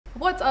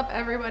What's up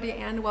everybody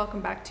and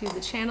welcome back to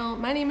the channel.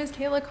 My name is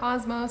Kayla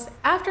Cosmos.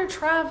 After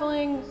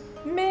traveling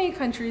many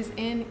countries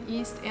in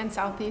East and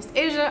Southeast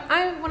Asia,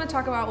 I want to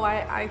talk about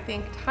why I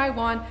think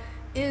Taiwan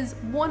is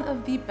one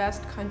of the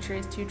best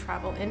countries to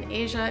travel in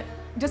Asia,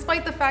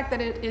 despite the fact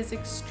that it is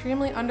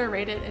extremely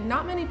underrated and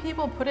not many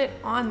people put it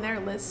on their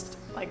list,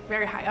 like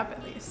very high up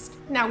at least.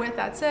 Now with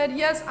that said,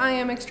 yes, I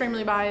am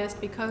extremely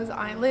biased because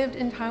I lived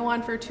in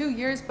Taiwan for 2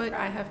 years, but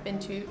I have been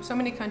to so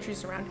many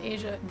countries around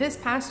Asia. This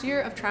past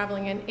year of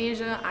traveling in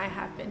Asia, I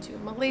have been to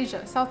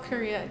Malaysia, South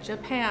Korea,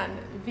 Japan,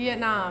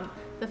 Vietnam,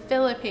 the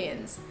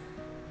Philippines.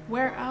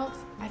 Where else?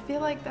 I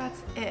feel like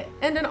that's it.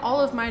 And in all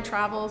of my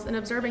travels and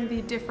observing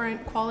the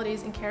different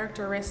qualities and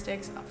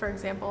characteristics, for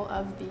example,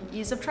 of the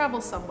ease of travel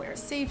somewhere,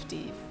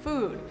 safety,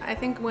 food, I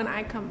think when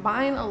I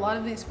combine a lot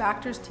of these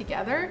factors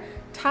together,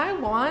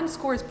 Taiwan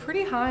scores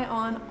pretty high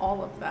on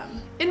all of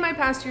them. In my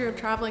past year of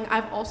traveling,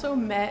 I've also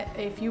met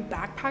a few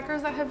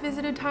backpackers that have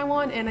visited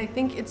Taiwan, and I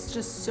think it's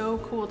just so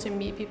cool to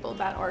meet people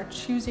that are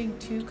choosing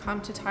to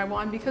come to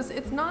Taiwan because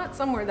it's not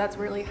somewhere that's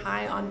really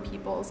high on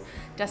people's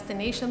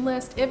destination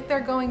list. If they're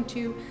going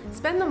to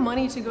spend the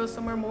money to go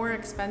somewhere more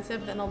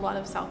expensive than a lot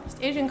of Southeast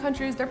Asian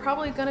countries, they're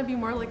probably going to be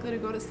more likely to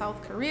go to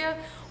South Korea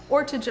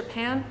or to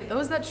Japan.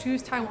 Those that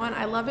choose Taiwan,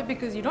 I love it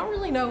because you don't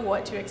really know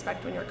what to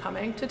expect when you're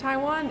coming to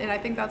Taiwan, and I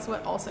think that's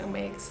what also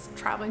makes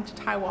traveling to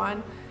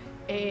Taiwan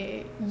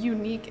a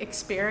unique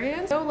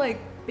experience. No like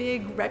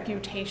big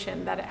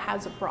reputation that it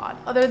has abroad,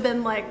 other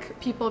than like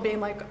people being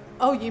like,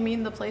 oh, you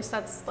mean the place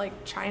that's like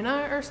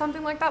China or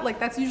something like that? Like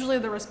that's usually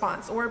the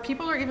response. Or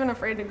people are even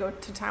afraid to go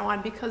to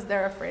Taiwan because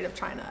they're afraid of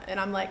China, and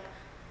I'm like,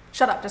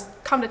 shut up, just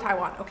come to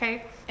Taiwan,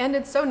 okay? And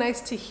it's so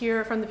nice to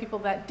hear from the people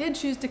that did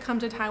choose to come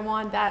to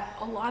Taiwan that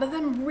a lot of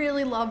them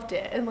really loved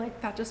it, and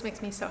like that just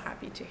makes me so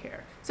happy to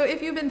hear. So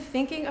if you've been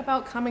thinking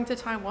about coming to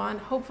Taiwan,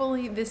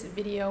 hopefully this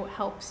video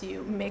helps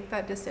you make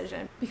that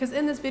decision, because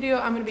in this video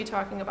I'm going to be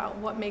talking about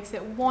what makes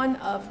it one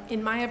of,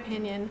 in my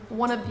opinion,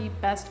 one of the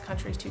best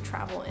countries to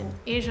travel in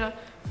Asia,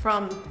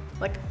 from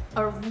like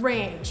a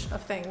range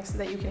of things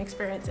that you can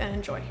experience and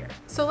enjoy here.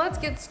 So let's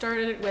get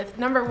started with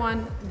number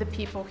one, the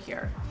people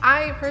here.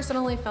 I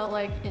personally felt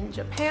like in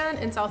Japan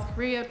and South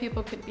Korea,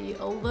 people could be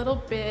a little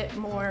bit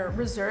more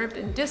reserved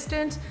and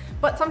distant,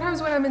 but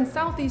sometimes when I'm in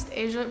Southeast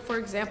Asia, for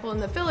example in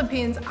the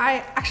Philippines,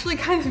 I actually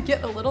kind of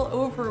get a little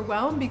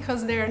overwhelmed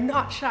because they're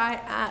not shy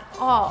at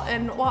all.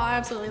 And while I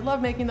absolutely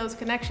love making those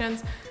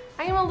connections,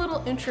 I am a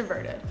little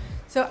introverted.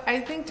 So I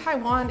think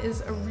Taiwan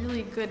is a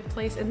really good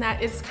place in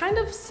that it's kind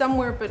of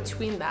somewhere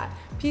between that.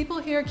 People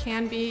here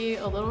can be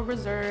a little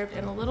reserved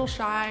and a little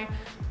shy,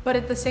 but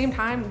at the same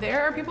time,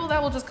 there are people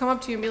that will just come up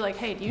to you and be like,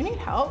 hey, do you need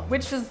help?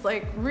 Which is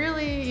like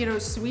really,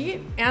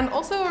 sweet, and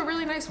also a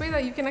really nice way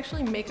that you can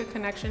actually make a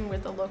connection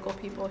with the local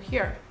people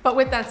here. But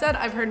with that said,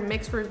 I've heard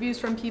mixed reviews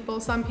from people.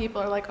 Some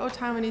people are like, oh,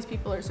 Taiwanese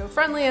people are so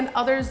friendly, and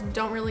others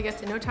don't really get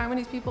to know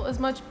Taiwanese people as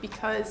much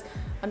because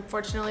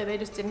unfortunately they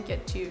just didn't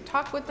get to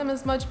talk with them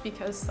as much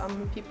because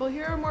some people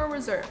here are more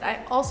reserved.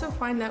 I also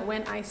find that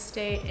when I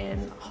stay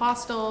in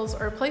hostels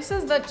or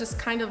places that just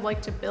kind of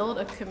like to build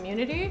a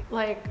community,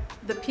 like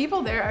the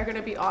people there are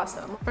gonna be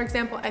awesome. For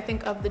example, I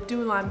think of the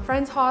Dulan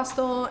Friends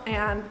Hostel,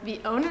 and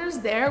the owners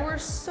there were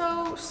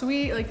so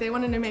sweet. Like they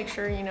wanted to make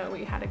sure,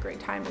 we had a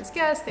great time as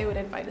guests. They would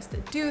invite us to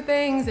do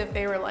things. If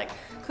they were like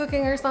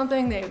cooking or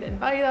something, they would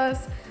invite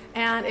us.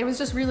 And it was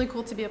just really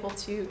cool to be able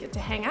to get to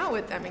hang out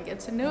with them and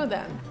get to know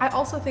them. I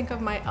also think of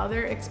my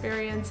other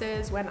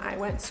experiences when I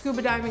went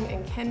scuba diving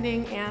in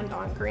Kending and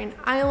on Green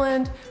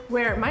Island,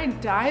 where my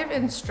dive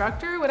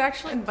instructor would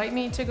actually invite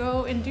me to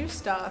go and do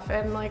stuff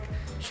and like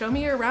show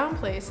me around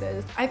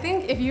places. I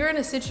think if you're in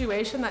a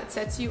situation that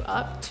sets you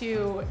up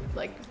to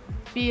like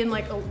be in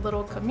like a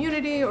little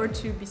community or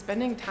to be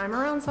spending time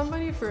around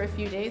somebody for a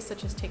few days,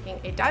 such as taking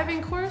a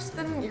diving course,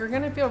 then you're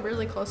gonna feel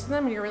really close to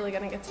them and you're really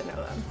gonna get to know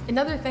them.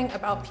 Another thing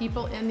about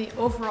people in the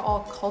overall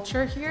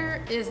culture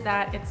here is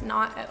that it's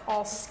not at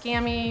all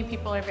scammy.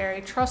 People are very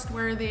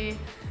trustworthy,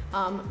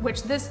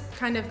 which this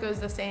kind of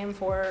goes the same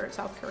for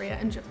South Korea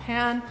and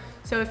Japan.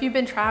 So if you've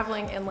been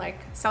traveling in like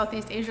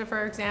Southeast Asia,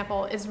 for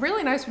example, it's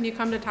really nice when you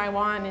come to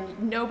Taiwan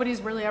and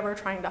nobody's really ever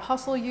trying to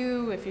hustle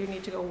you. If you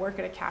need to go work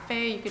at a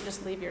cafe, you could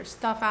just leave your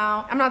stuff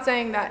out. I'm not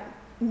saying that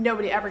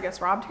nobody ever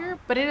gets robbed here,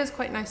 but it is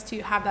quite nice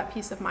to have that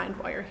peace of mind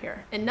while you're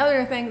here.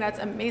 Another thing that's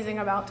amazing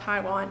about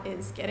Taiwan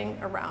is getting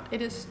around.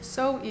 It is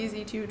so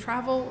easy to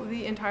travel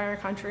the entire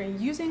country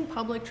using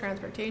public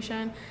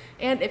transportation.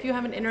 And if you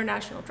have an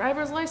international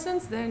driver's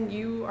license, then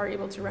you are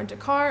able to rent a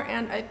car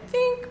and I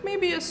think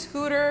maybe a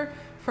scooter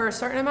for a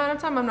certain amount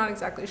of time. I'm not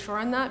exactly sure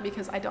on that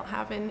because I don't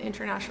have an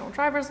international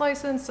driver's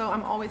license, so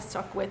I'm always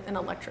stuck with an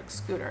electric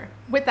scooter.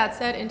 With that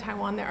said, in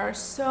Taiwan, there are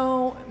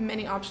so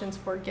many options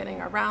for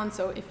getting around.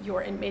 So if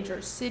you're in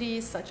major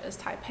cities such as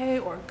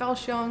Taipei or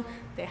Kaohsiung,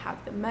 they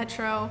have the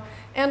metro.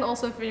 And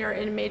also if you're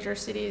in major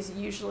cities,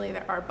 usually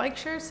there are bike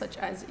shares such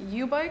as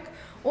U-Bike,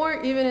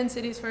 or even in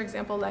cities, for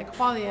example, like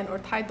Hualien or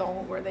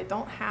Taitung, where they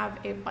don't have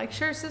a bike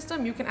share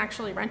system, you can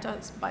actually rent a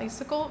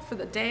bicycle for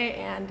the day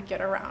and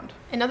get around.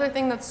 Another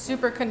thing that's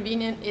super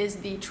convenient is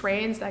the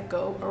trains that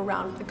go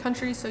around the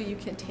country. So you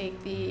can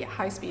take the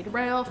high-speed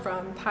rail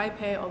from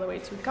Taipei all the way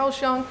to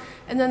Kaohsiung,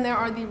 and then there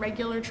are the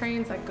regular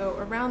trains that go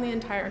around the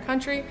entire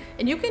country.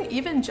 And you can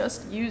even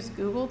just use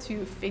Google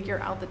to figure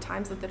out the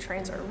times that the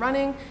trains are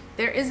running.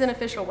 There is an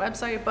official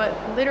website, but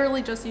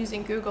literally just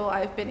using Google,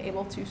 I've been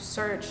able to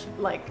search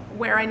like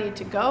where I need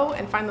to go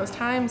and find those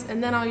times,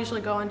 and then I'll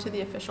usually go onto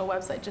the official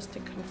website just to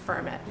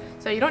confirm it.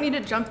 So you don't need to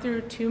jump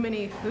through too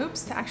many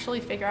hoops to actually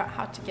figure out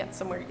how to get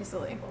somewhere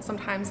easily.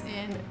 Sometimes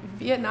in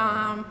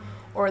Vietnam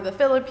or the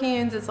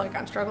Philippines, it's like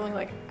I'm struggling,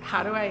 like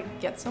how do I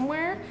get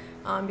somewhere?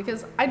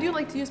 Because I do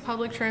like to use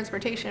public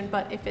transportation,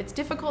 but if it's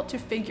difficult to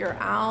figure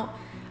out,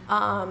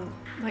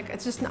 like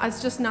it's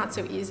just not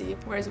so easy.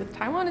 Whereas with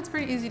Taiwan, it's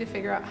pretty easy to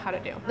figure out how to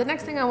do. The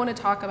next thing I want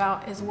to talk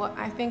about is what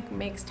I think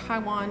makes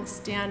Taiwan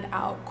stand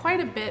out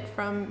quite a bit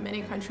from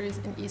many countries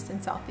in East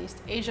and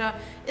Southeast Asia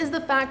is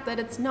the fact that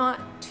it's not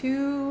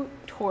too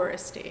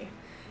touristy.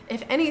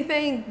 If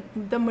anything,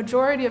 the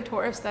majority of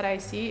tourists that I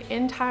see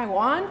in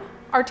Taiwan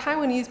are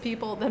Taiwanese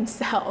people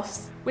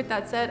themselves. With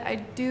that said, I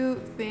do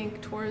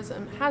think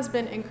tourism has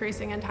been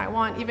increasing in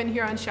Taiwan. Even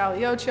here on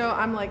Xiaoliuqiu,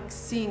 I'm like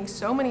seeing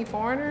so many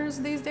foreigners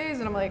these days,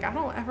 and I'm like, I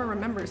don't ever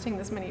remember seeing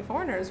this many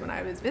foreigners when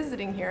I was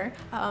visiting here.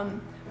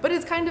 But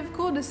it's kind of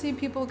cool to see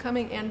people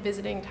coming and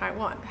visiting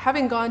Taiwan.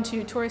 Having gone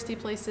to touristy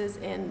places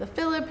in the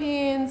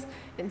Philippines,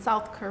 in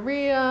South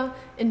Korea,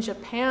 in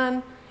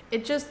Japan,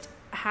 it just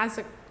has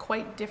a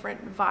quite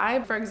different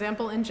vibe. For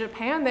example, in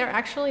Japan, they're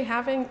actually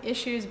having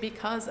issues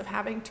because of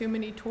having too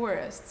many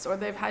tourists, or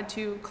they've had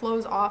to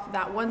close off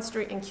that one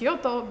street in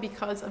Kyoto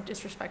because of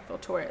disrespectful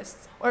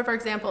tourists. Or for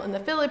example, in the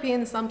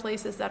Philippines, some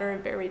places that are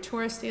very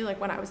touristy, like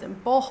when I was in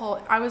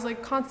Bohol, I was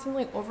like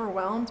constantly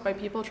overwhelmed by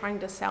people trying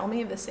to sell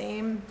me the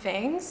same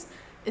things,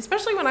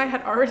 especially when I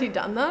had already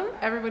done them.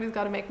 Everybody's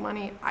got to make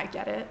money, I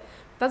get it.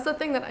 That's the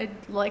thing that I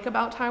like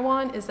about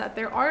Taiwan, is that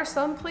there are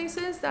some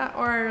places that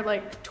are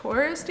like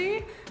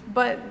touristy,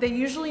 but they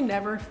usually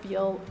never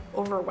feel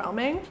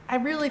overwhelming. I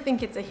really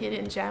think it's a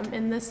hidden gem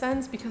in this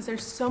sense because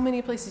there's so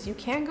many places you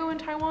can go in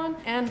Taiwan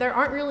and there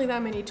aren't really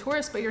that many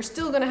tourists, but you're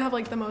still gonna have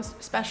like the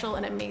most special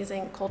and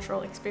amazing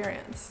cultural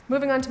experience.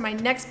 Moving on to my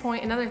next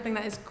point, another thing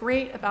that is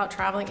great about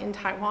traveling in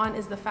Taiwan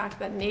is the fact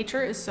that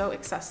nature is so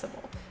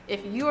accessible.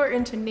 If you are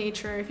into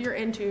nature, if you're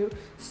into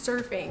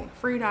surfing,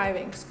 free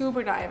diving,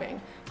 scuba diving,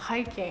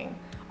 hiking,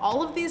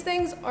 all of these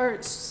things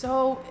are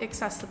so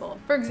accessible.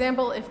 For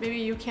example, if maybe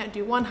you can't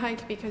do one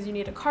hike because you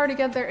need a car to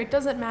get there, it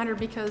doesn't matter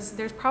because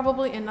there's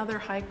probably another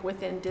hike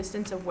within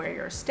distance of where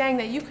you're staying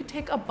that you could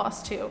take a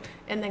bus to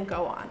and then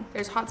go on.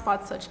 There's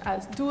hotspots such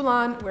as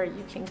Dulan where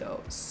you can go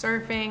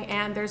surfing,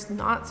 and there's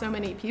not so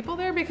many people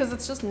there because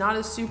it's just not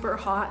a super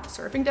hot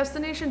surfing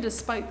destination,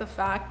 despite the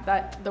fact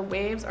that the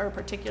waves are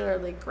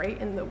particularly great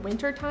in the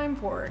winter time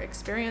for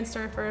experienced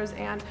surfers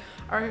and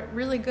are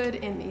really good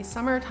in the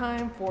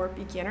summertime for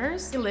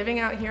beginners.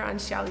 Living out here on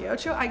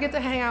Xiaoliuqiu, I get to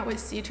hang out with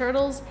sea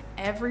turtles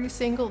every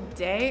single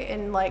day,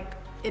 and like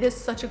it is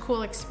such a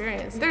cool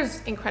experience.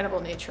 There's incredible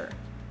nature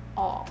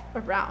all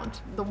around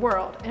the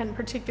world, and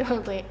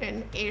particularly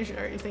in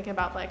Asia. You think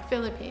about like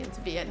Philippines,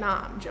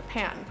 Vietnam,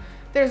 Japan.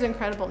 There's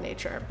incredible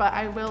nature, but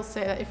I will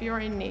say that if you're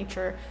a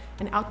nature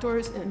and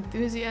outdoors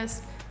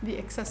enthusiast, the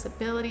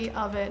accessibility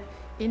of it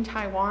in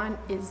Taiwan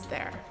is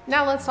there.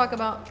 Now let's talk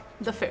about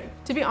the food.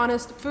 To be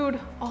honest, food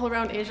all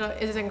around Asia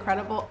is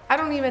incredible. I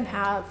don't even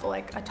have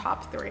like a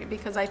top 3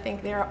 because I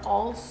think they are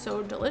all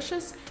so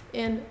delicious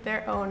in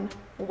their own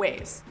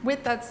ways.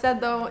 With that said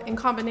though, in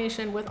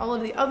combination with all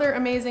of the other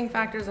amazing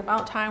factors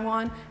about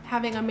Taiwan,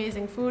 having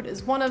amazing food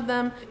is one of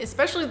them,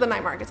 especially the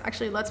night markets.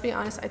 Actually, let's be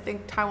honest, I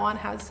think Taiwan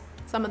has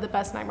some of the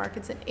best night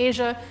markets in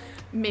Asia,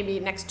 maybe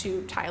next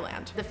to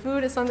Thailand. The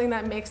food is something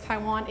that makes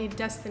Taiwan a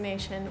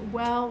destination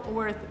well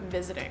worth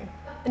visiting.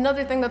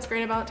 Another thing that's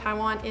great about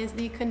Taiwan is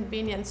the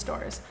convenience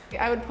stores.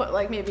 I would put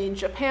like maybe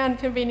Japan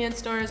convenience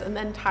stores and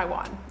then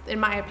Taiwan, in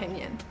my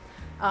opinion.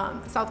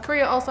 South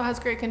Korea also has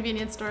great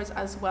convenience stores,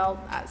 as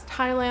well as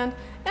Thailand,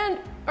 and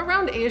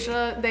around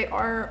Asia they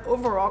are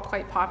overall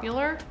quite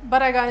popular,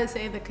 but I gotta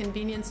say the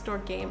convenience store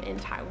game in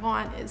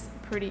Taiwan is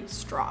pretty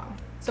strong.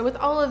 So with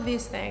all of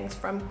these things,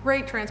 from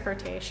great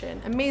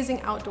transportation,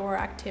 amazing outdoor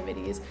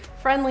activities,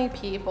 friendly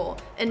people,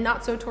 and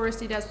not so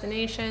touristy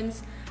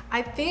destinations,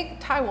 I think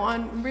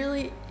Taiwan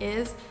really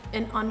is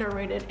an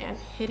underrated and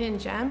hidden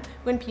gem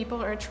when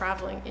people are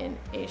traveling in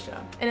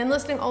Asia. And in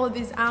listing all of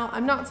these out,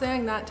 I'm not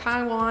saying that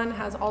Taiwan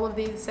has all of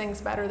these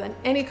things better than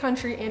any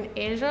country in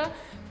Asia,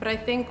 but I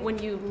think when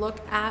you look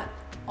at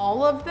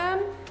all of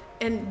them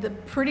and the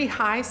pretty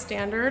high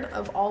standard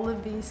of all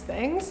of these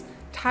things,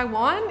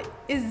 Taiwan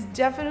is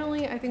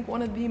definitely, I think,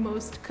 one of the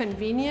most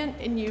convenient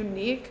and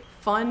unique,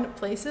 fun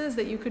places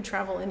that you could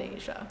travel in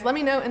Asia. Let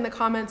me know in the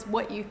comments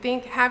what you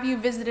think. Have you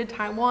visited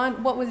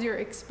Taiwan? What was your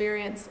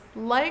experience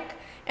like?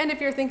 And if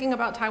you're thinking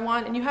about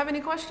Taiwan and you have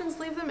any questions,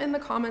 leave them in the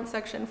comment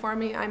section for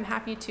me. I'm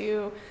happy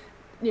to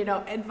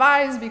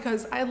advise,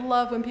 because I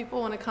love when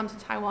people want to come to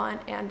Taiwan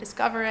and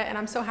discover it, and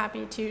I'm so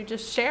happy to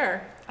just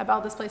share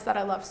about this place that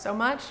I love so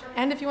much.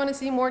 And if you want to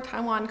see more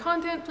Taiwan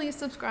content, please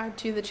subscribe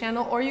to the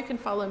channel, or you can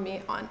follow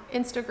me on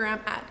Instagram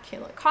at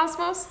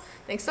KaylaCosmos.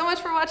 Thanks so much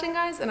for watching,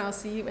 guys, and I'll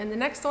see you in the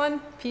next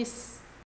one. Peace.